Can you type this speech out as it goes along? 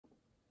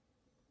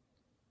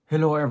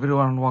Hello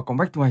everyone, welcome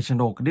back to my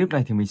channel. Cái clip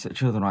này thì mình sẽ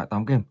chơi toàn loại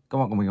 8 game. Các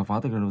bạn cùng mình khám phá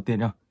từ lần đầu tiên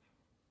nhá.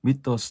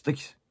 Mythos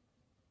Sticks.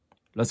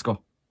 Let's go.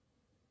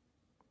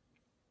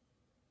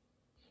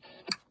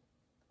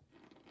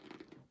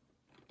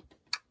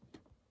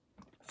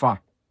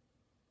 Fine.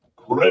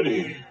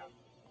 Ready.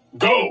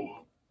 Go!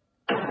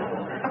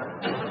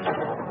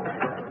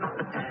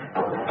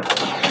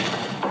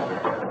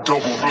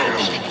 Double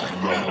kill.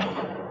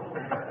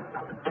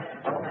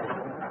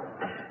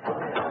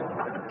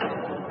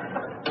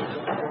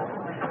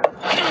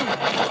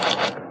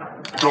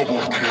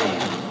 Double kill.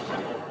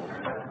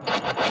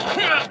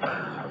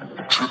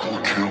 Triple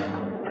kill.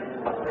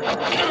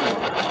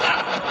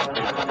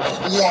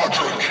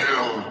 Quadra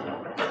kill.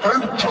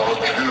 Penta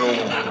kill.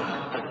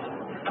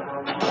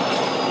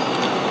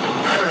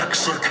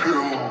 Hexa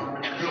kill.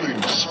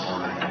 Killing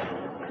spree.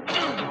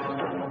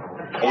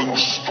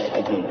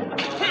 Unstoppable.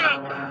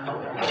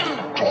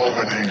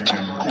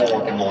 Dominating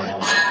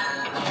godlike.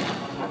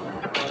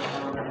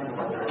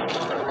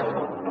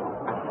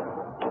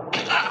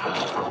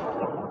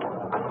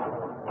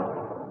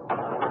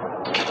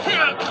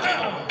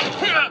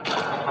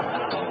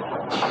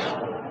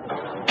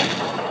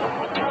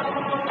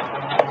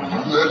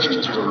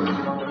 Legendary.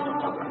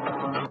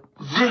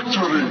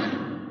 Victory.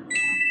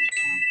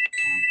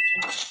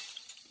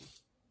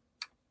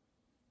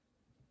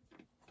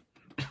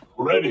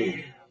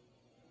 Ready.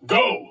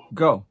 Go.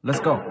 Go, let's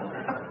go.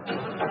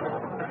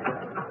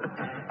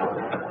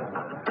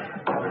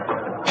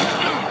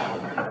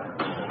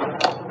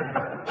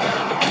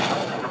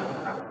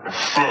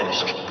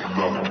 First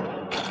blood.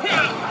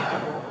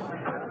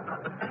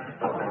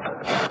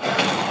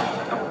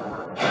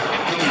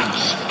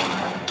 Kills.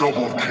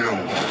 Double kill.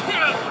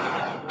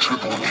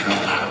 Triple kill.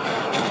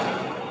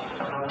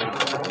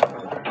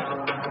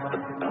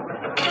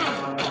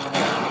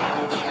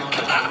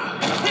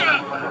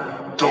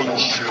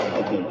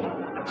 Unstoppable.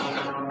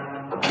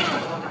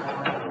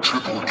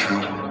 Triple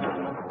kill.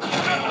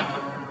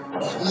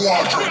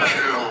 Quadra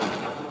kill.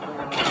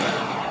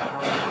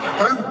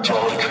 Penta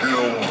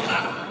kill.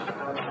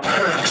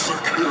 Hexa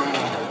kill.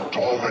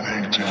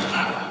 Dominating.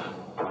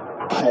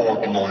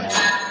 Godlike.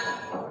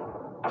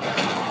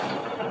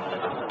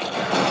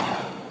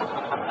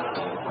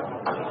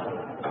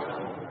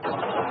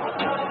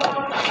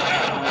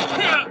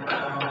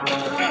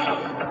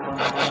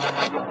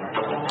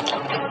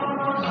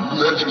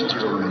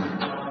 Legendary.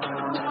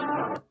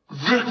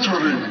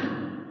 Victory.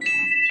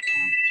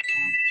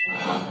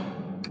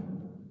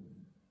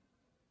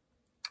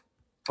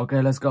 Ok,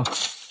 let's go.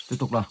 Tiếp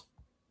tục nào.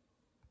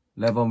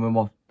 Level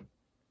 11.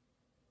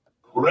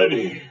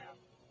 Ready.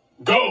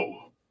 Go.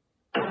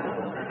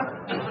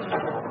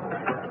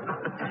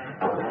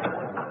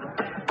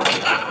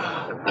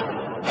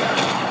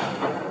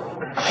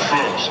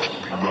 First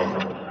blood.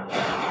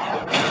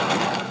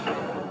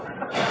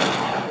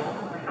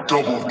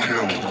 Double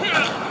kill.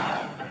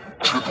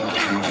 Triple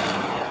kill.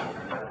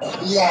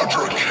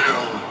 Quadra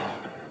kill.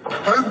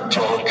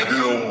 Penta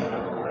kill.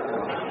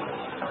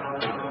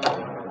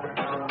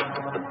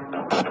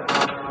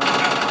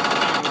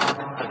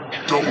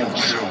 Double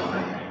kill.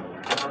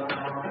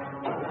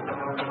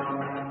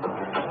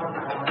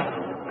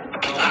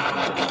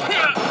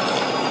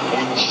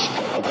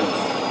 Unstoppable.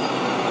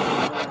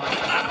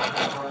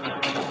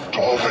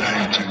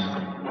 Dominating.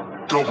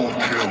 Double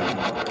kill.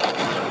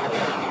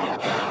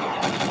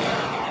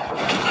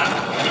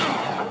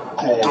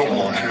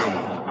 Double kill.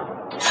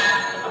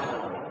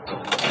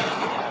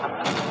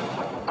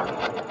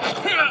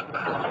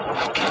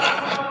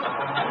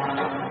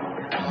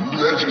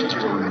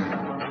 Legendary.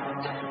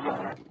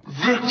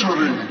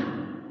 Victory.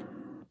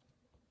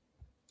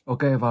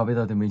 Ok, và bây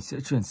giờ thì mình sẽ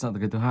chuyển sang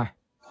cái thứ hai.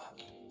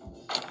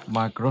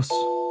 Miraculous.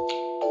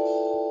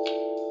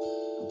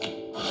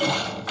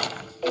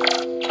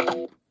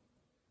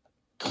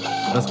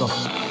 Let's go.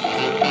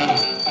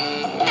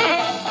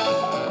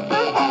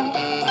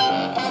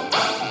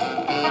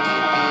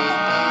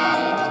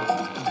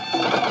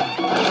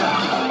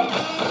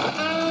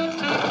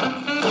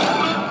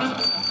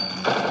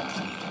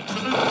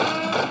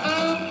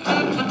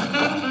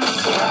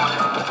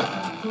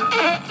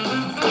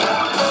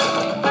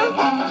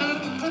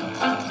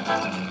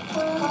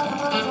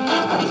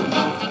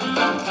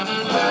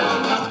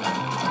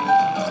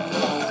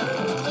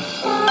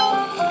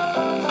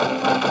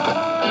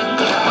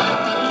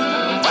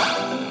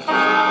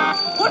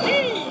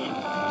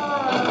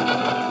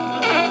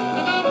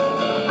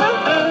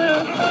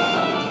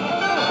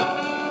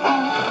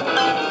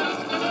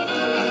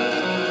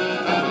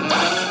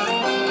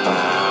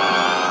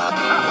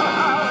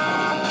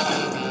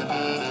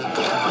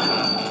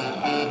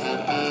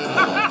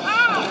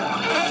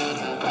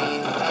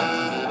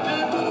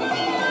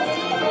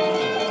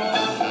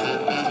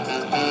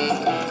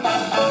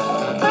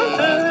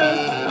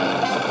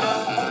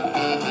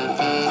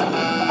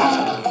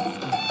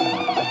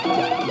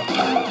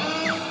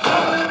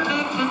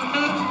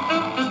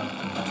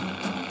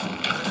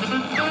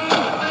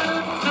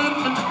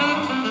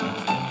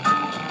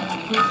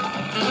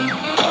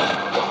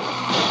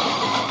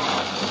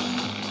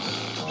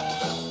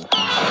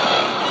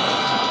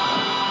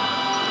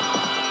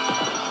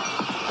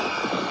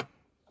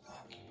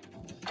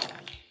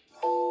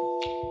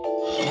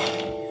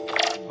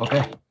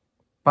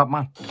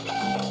 Batman.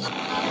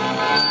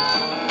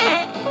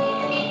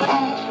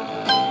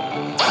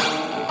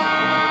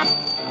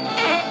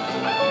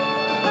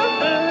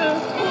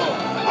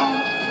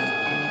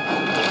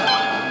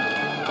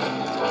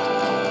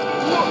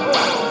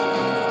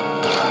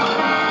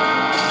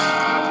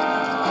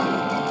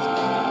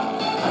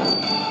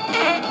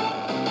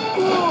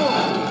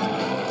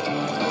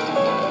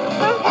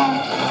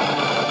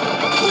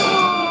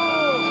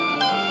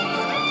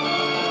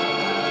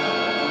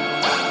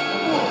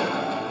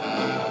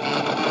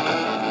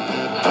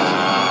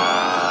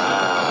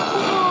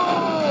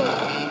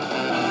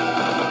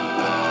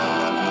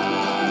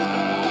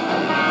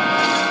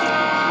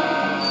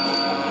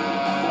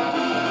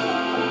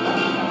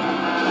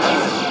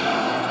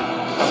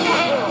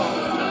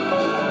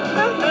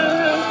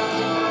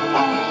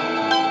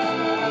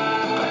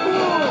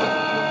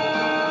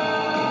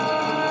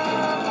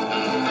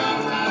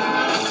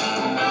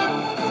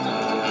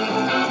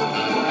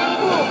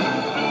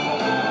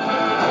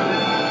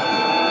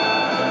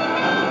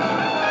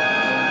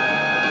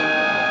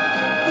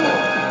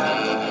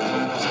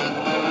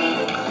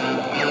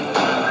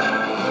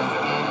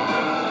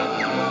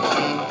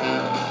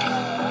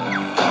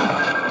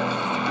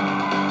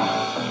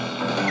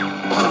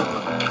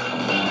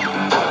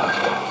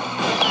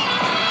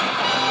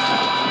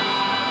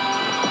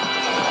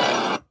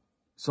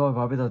 Rồi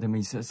và bây giờ thì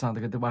mình sẽ sang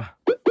tới cái thứ ba,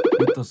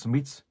 Mr.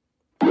 Smith.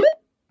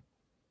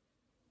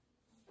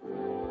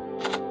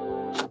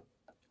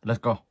 Let's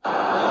go.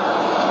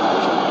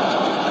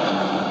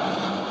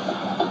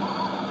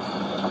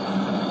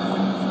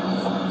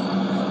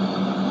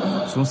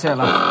 Xuống xe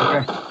nào,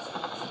 ok.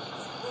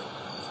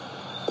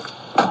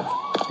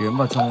 Tiến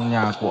vào trong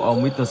nhà của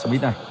ông Mr.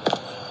 Smith này.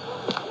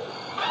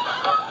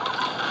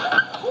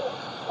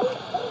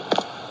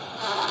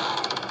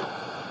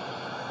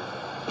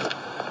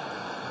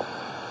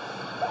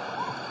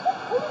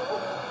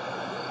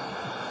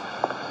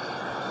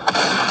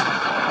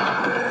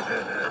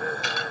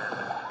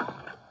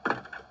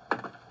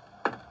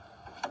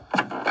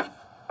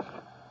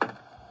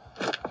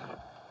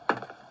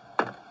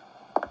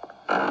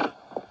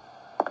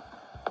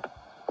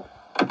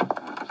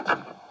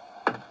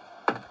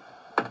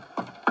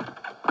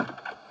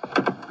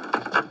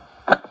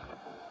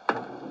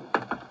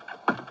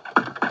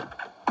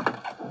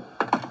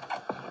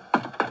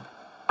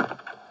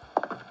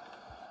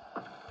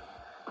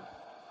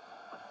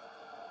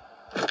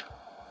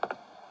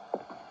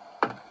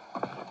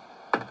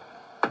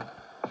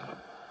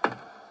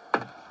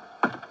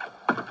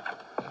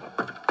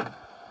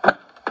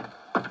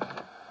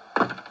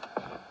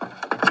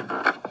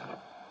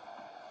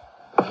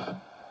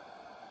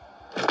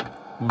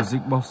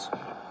 Music box.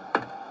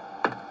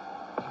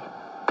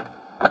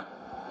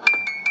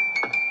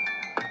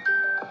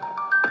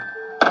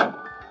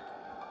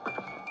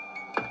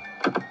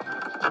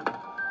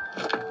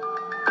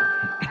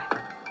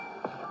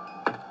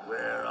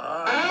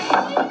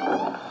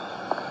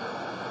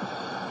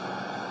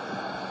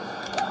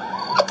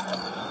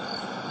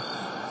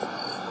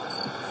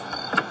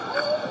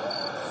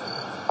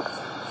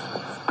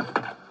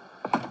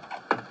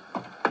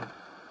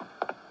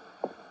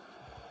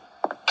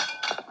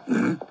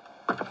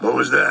 What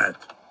was that?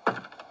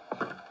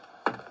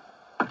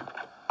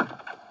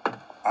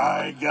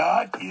 I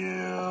got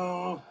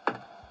you.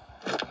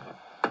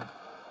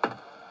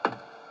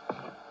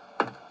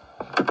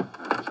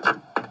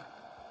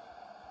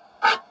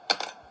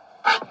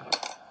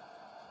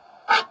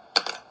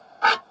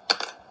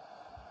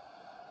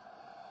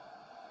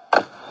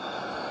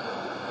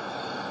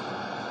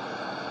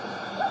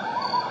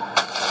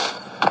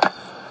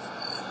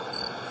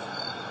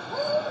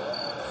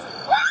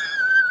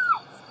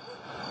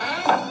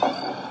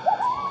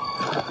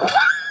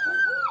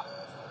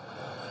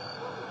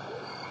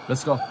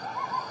 Let's go.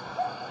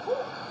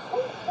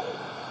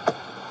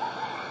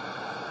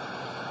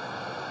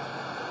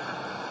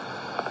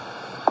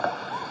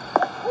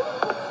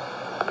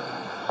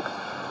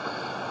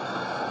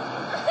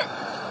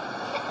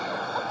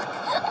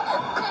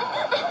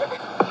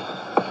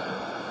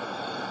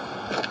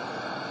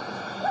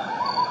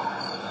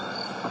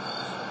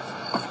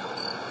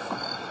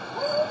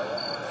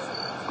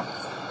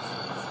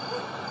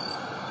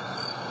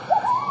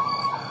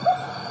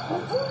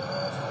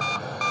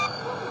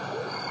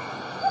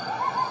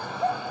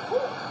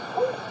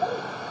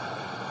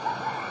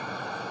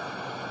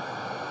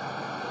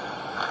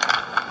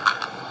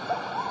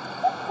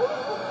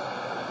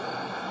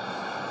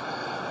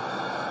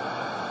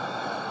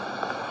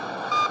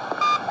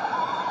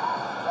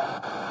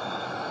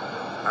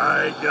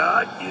 I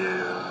got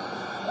you.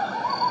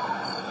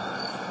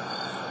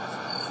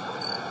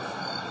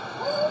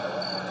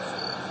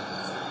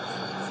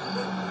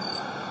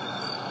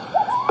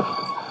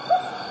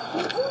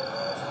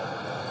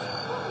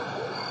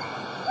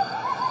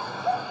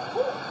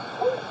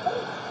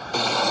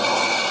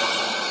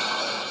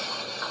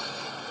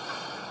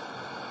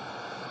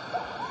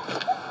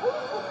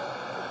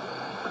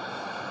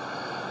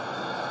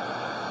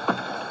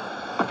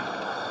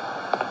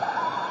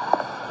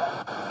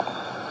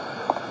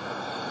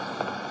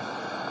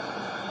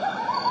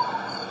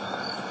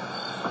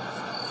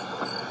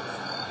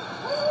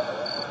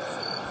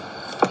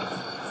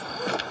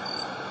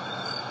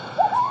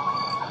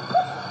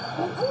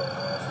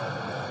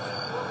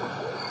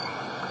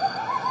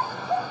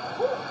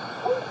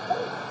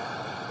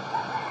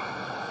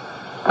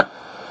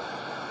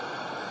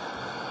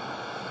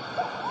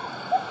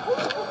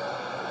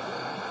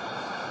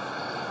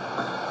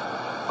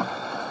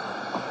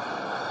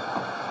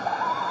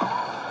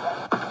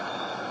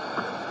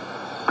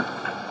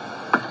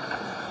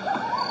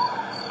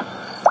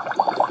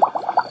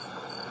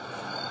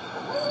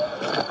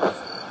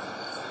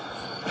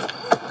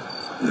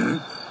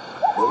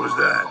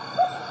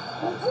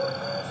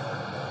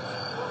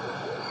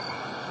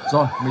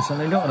 Rồi, mình sẽ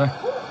lấy nước ở đây.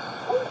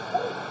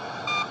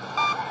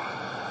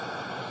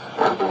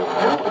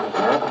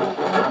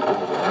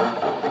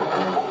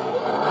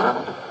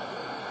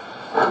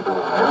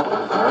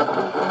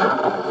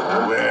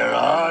 Where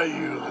are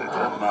you,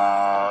 little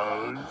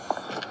mouse?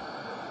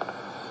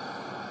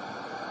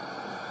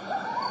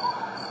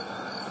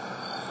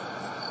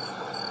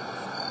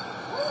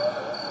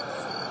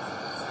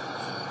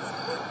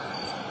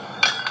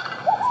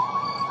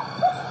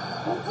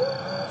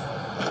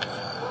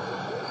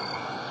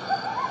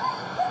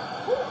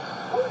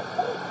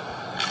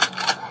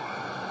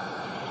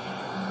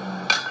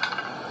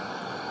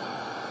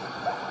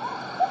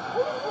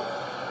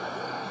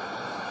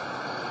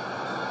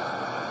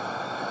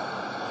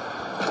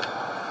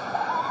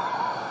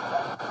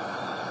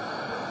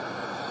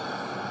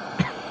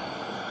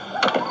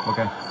 Ok.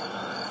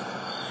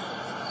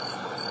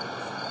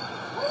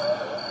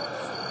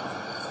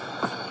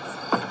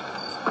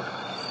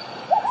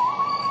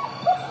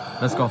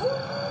 Let's go.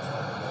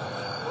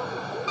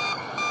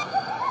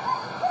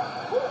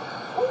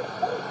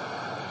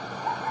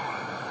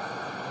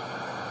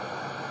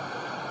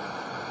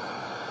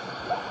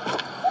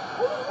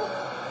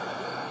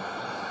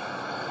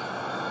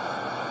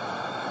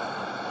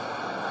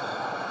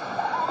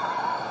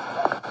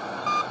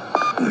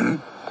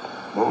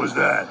 What was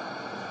that?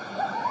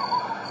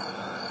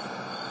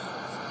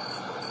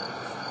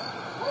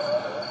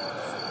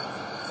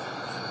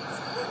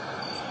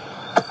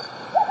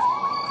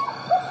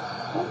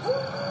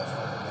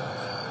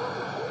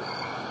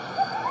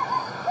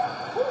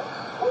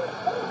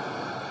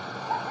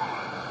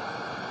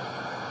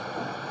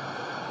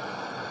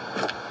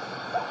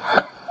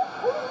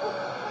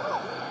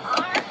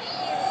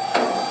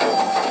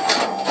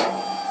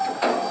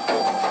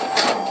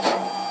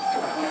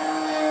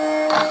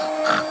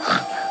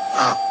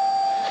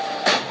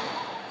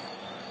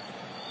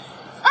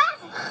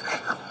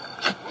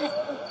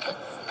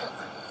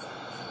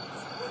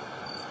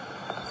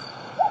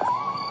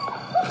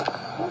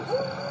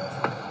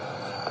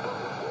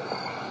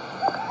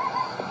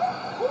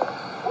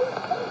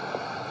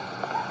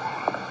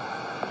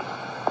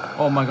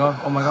 Oh my god,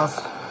 oh my god.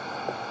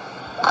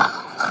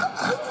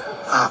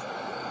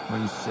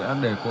 Mình sẽ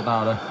để cô ta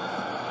ở đây.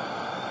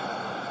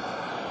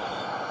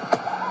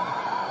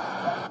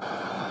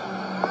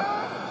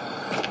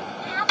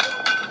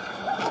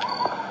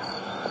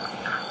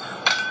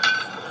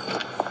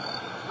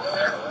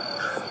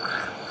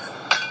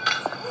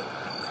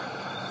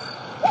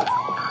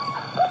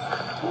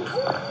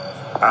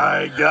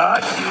 I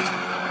got you.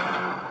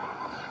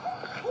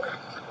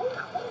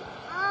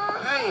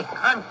 Hey,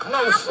 I'm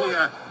close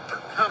here.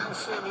 Come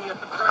see me at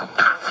the front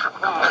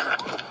desk bar.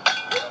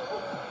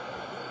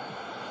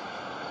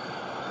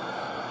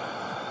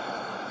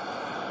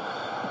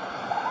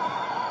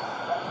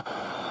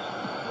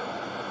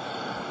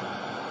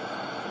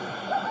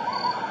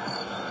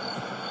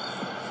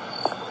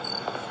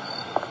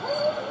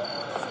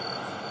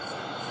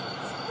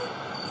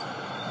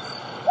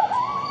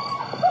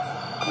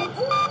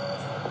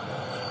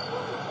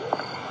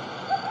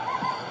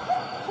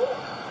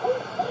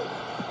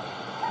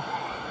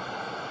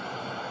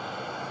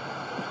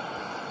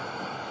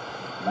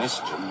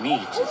 Mr.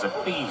 Meat is a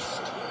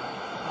beast.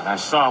 When I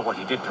saw what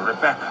he did to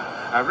Rebecca,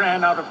 I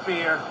ran out of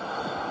fear.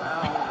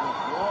 Now,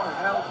 with your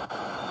help...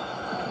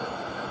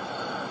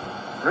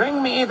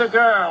 Bring me the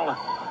girl.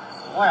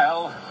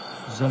 Well...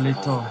 The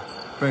little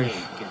fish.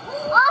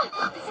 Oh,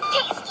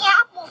 tasty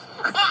apples.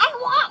 I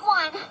want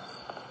one.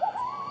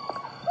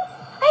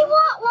 I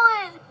want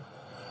one.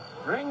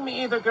 Bring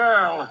me the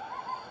girl.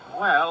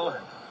 Well,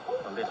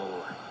 the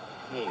little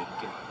pig.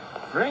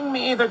 Bring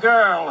me the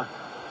girl.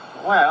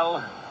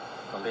 Well...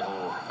 the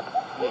little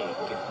pig.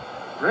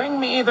 Bring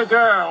me the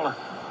girl.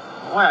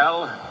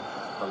 Well,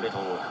 the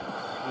little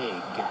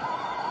pig.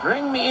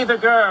 Bring me the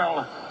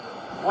girl.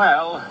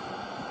 Well,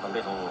 the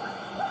little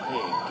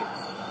pig.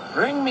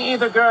 Bring me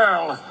the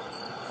girl.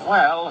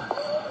 Well,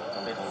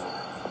 the little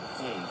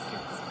pig.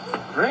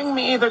 Bring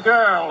me the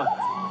girl.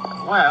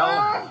 Well,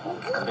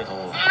 the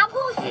little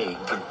pig.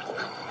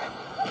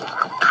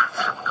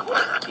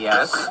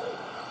 Yes?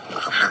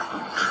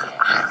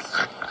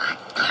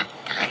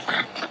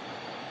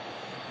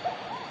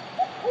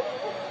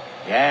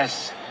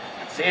 Yes,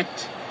 that's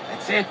it.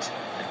 That's it.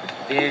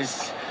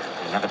 This,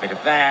 another bit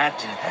of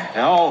that.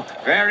 Oh,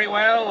 very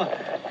well.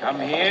 Come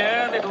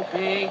here, little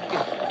pig.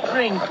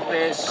 Drink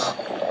this.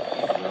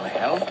 It will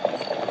help.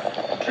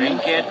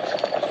 Drink it.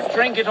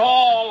 Drink it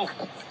all.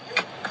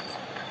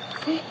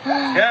 Yes.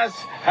 Yes.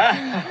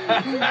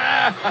 Am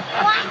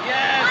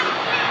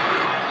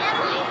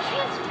I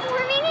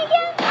transforming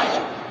again?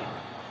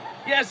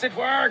 Yes, it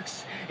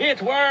works.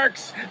 It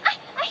works. I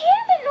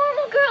am the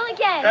normal girl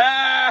again.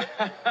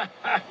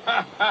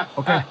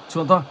 Ok,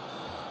 xuống thôi.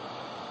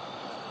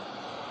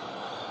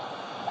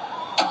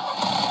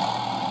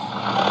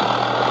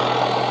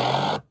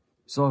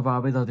 Rồi và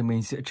bây giờ thì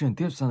mình sẽ chuyển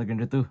tiếp sang game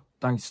thứ tư,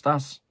 Tank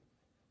Stars.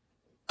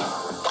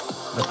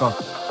 Được rồi.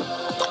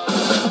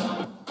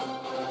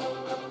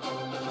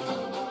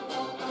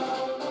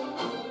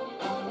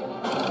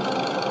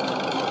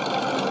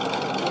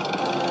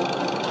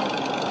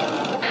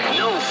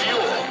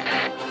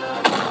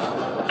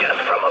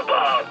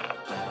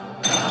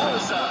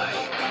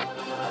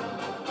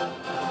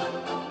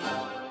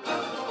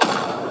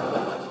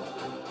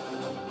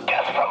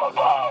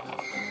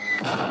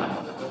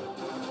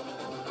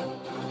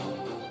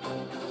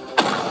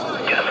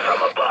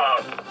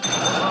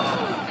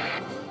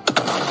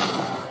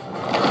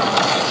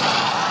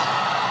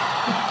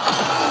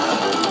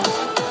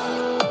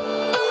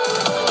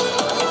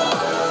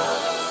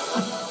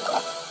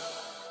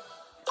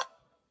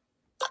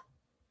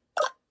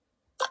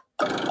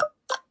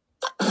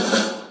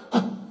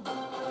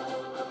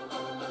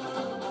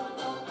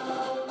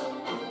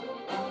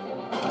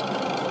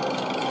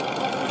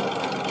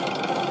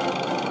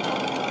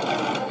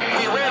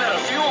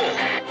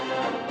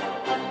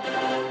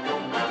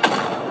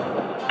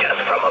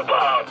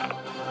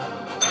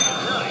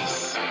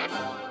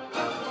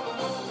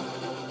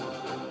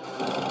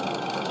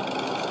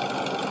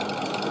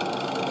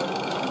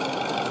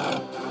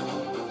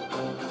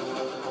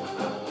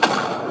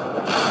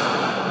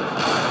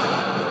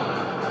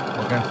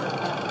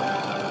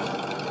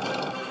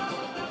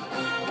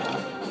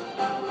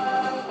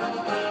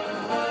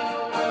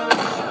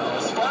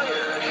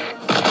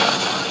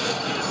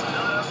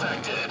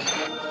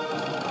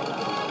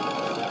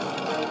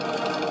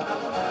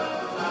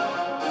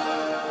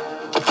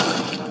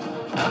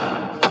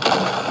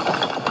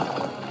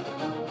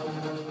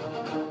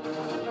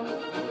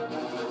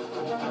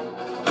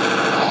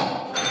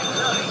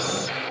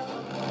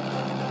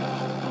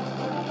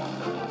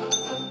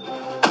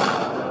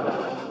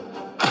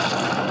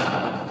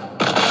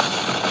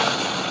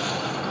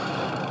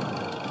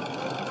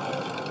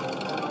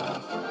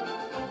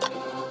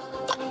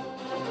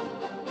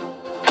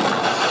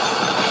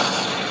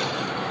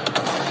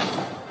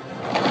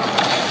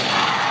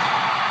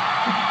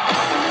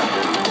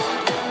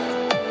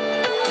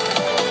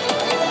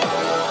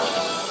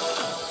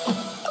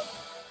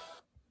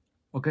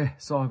 Ok,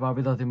 rồi và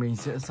bây giờ thì mình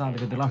sẽ sang đến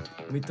cái thứ 5,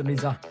 Mr.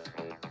 Ninja.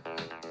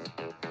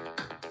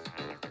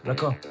 Let's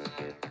go.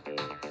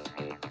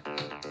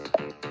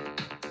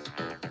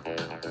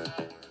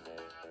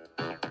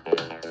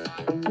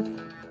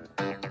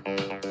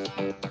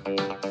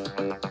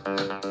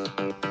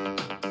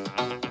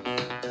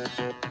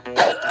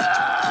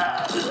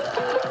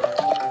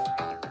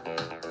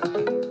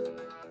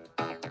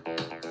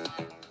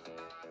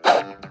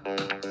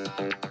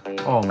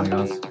 Oh my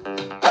god.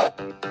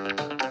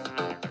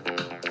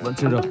 Vẫn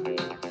chưa được.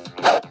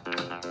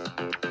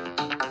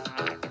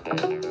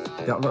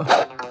 Kẹo nữa.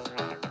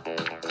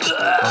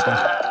 Ok.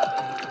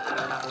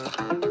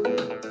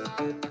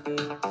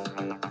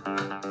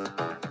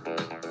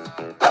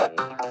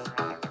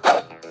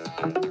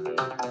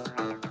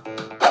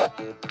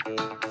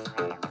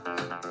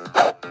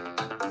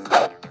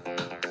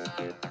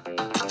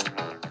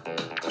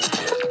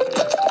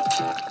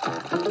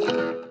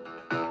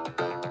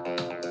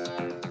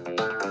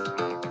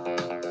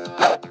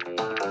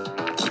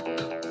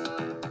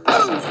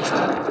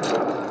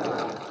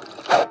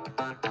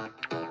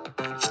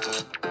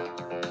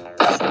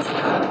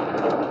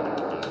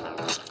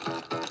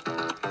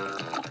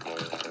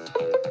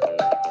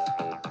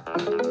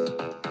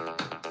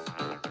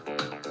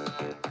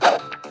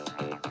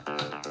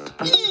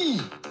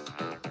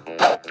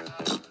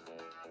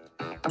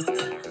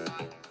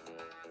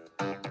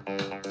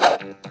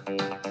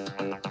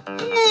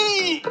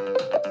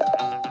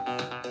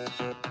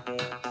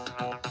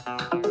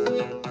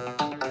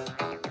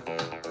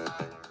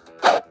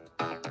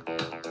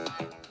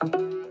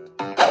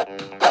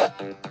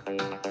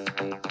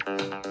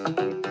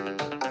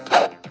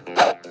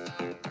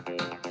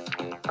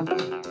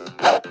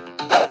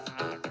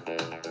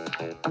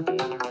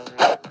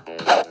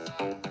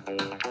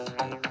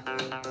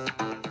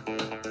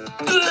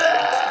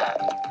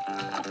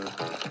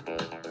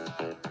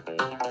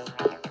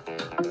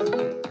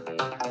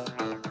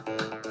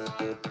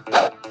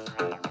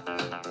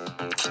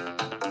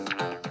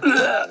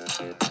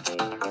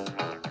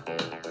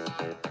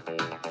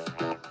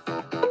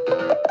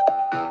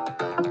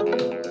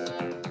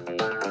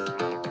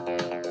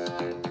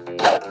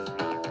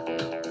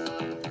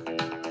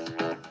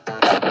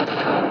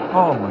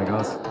 Oh my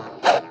god.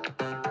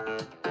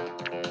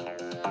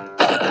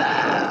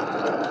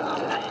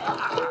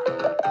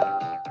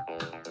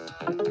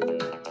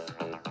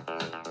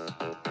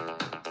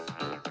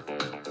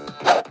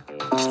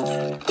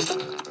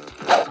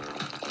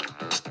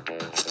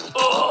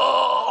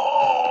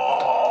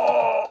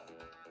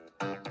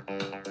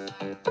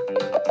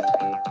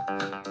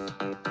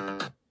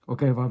 Ok,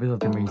 và bây giờ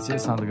thì mình sẽ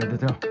sang đến cái tiếp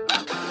theo.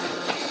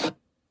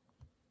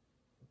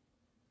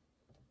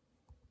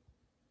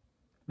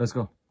 Let's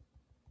go.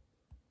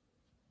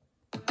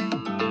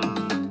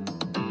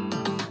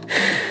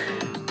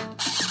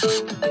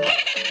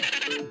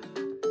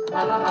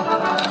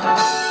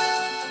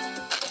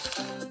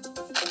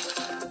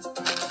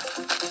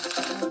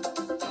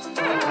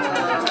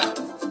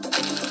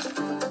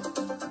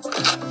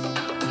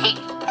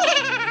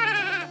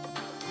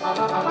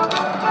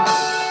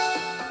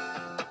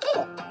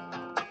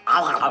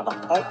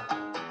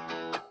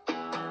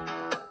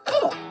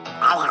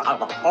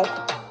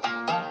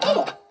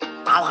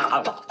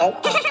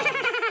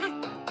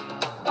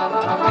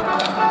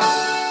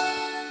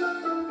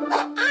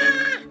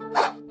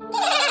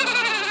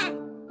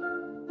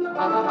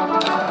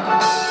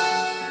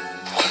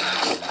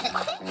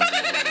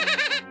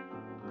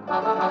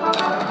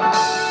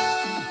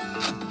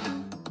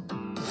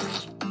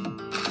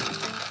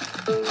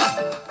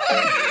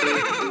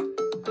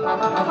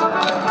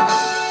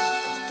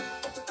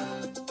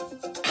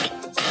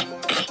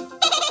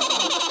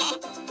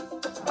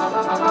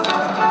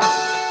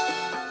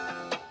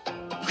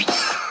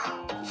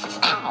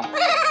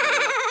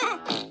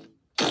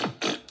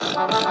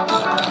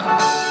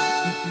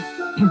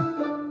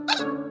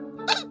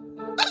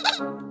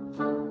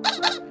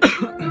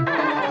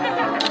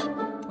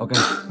 Ok,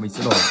 mình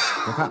sẽ đổi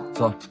cái khác.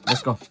 Rồi,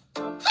 let's go.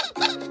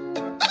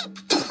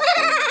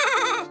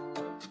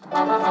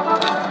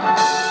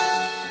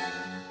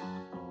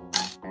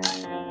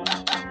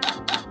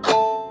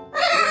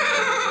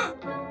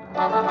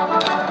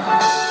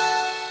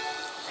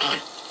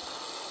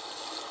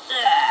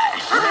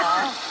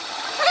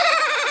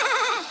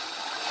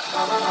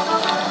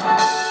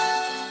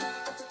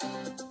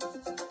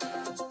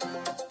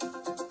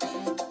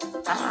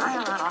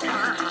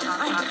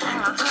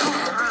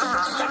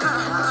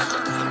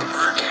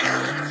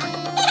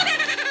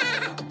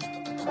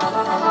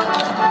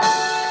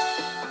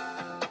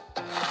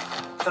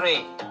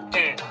 Three,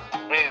 two,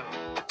 one.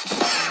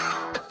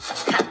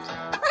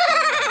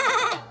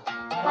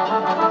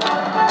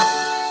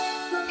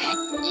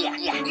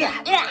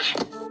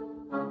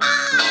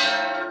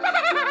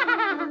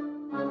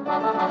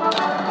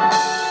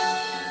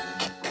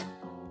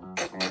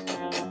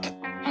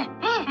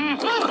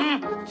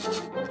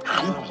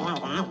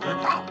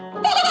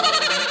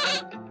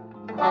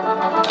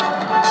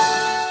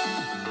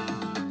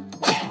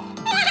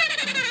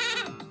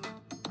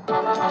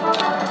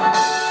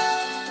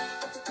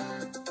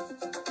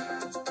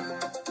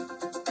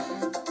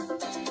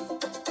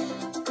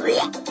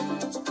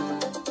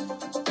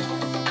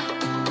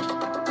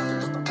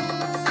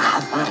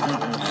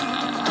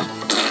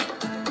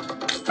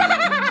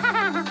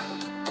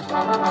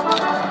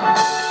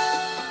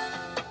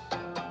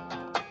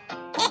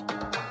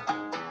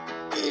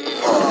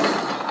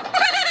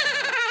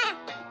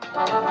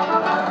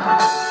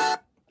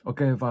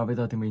 và bây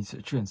giờ thì mình sẽ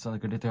chuyển sang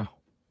cái tiếp theo.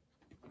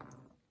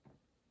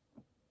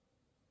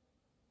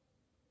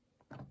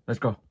 Let's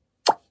go.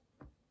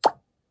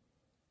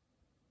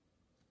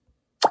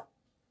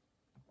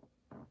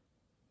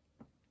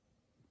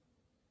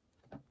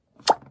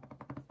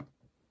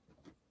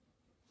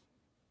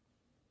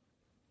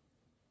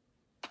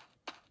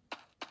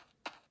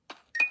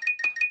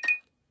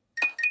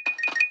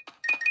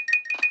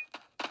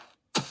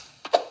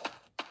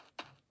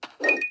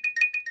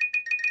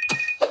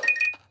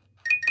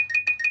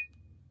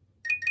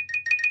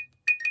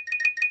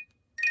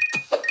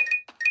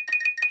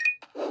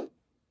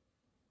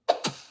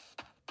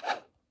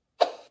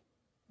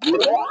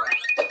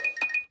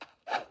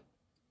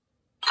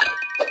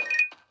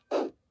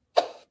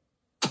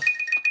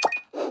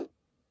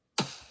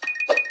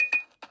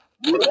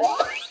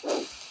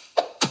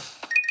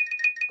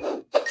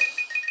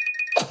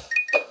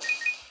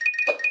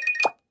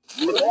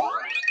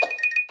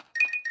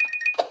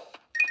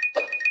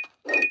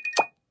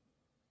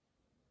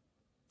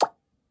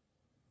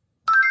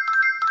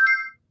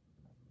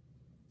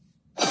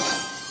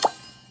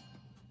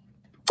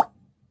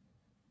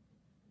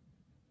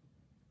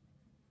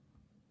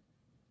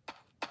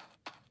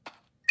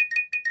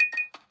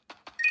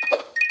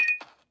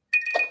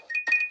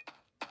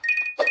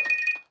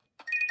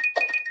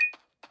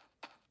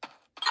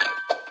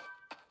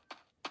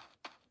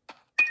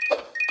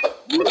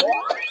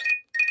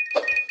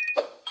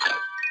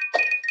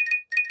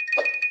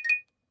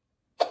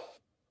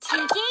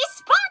 Tiki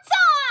spots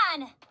on!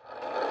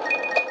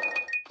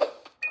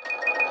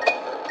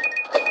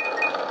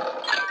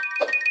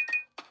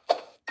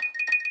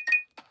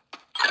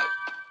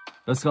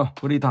 Let's go,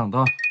 cứ đi thẳng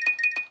thôi.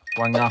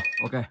 Quanh nào,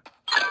 ok.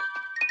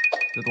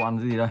 Tiếp tục ăn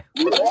gì đây?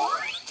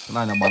 Cái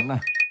này là bắn này.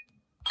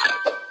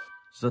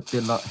 Rất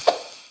tiện lợi.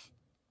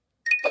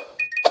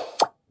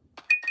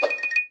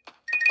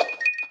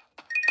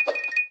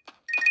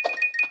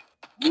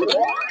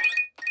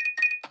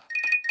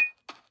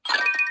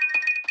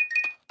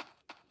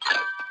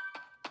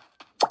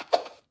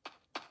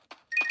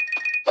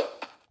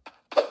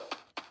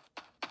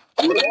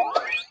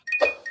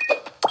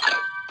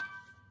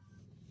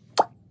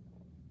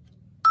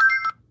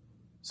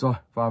 Rồi,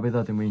 và bây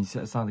giờ thì mình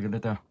sẽ sang cái tiếp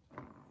theo.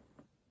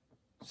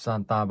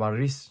 Santa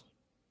Baris.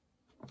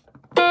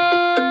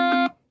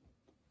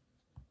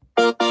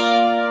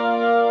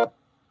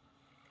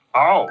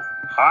 Oh,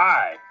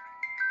 hi.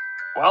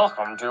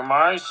 Welcome to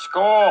my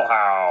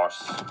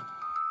schoolhouse.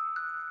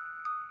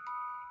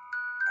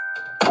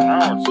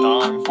 Now it's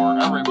time for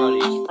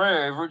everybody's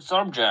favorite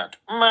subject.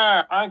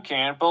 Math. I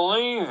can't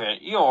believe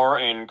it. You're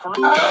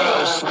incredible.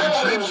 Sweep,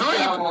 sweep,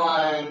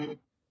 sweep.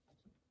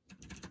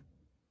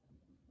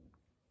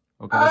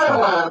 Ok, let's go. I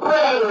want to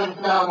play with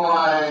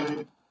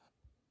someone.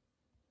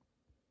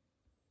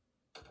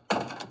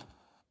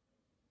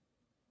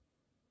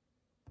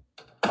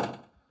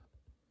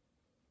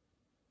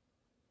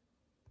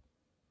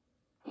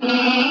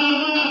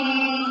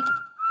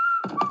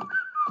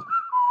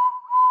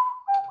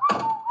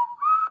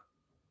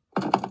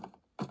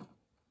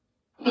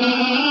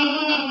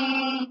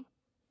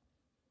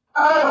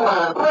 I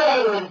want to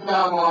play with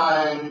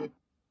someone.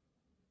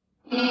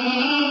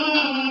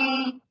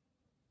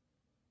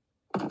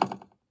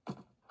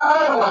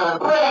 I want to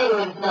play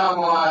with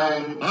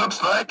someone.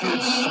 Looks like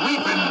it's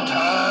sweeping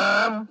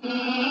time.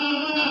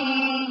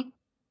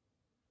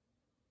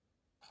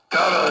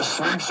 Gotta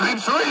sweep, sweep,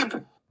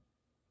 sweep.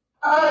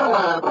 I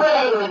want to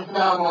play with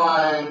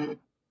someone.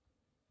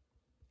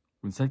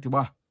 Quyển sách thứ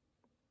 3.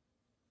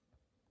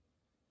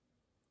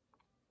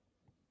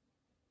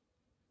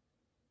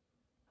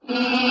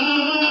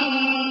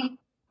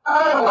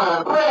 I want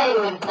to play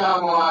with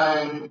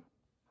someone.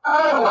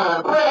 I want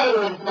to play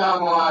with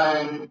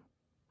someone.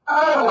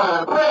 I want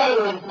to play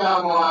with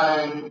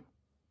someone.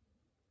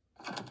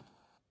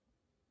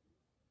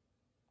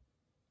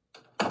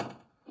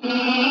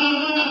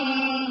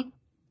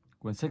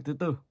 Quyển sách thứ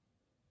 4.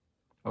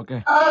 Ok.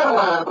 I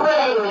want to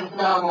play with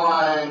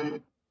someone.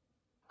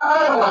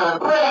 I want to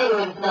play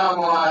with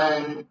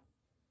someone.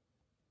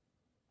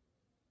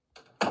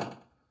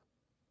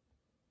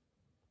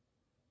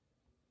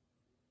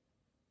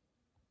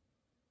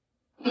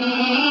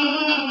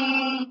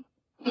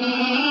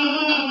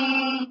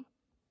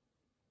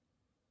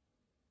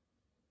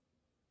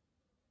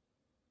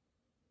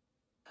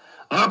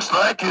 Looks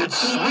like it's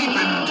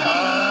sweeping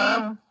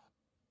time.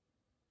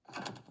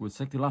 Quyển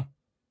sách thứ 5.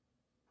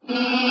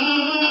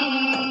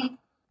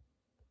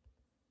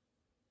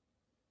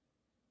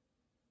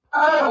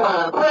 I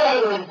want to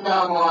play with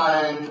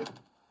someone.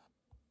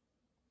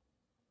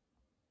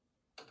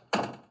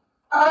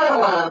 I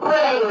want to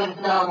play with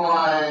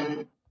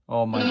someone.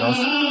 Oh my gosh.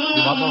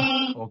 Đi bắt thôi.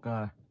 Ok.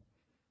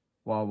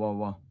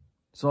 Wow.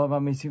 Rồi và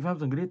mình xin phép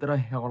dừng clip tại đây.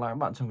 Hẹn gặp lại các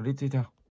bạn trong clip tiếp theo.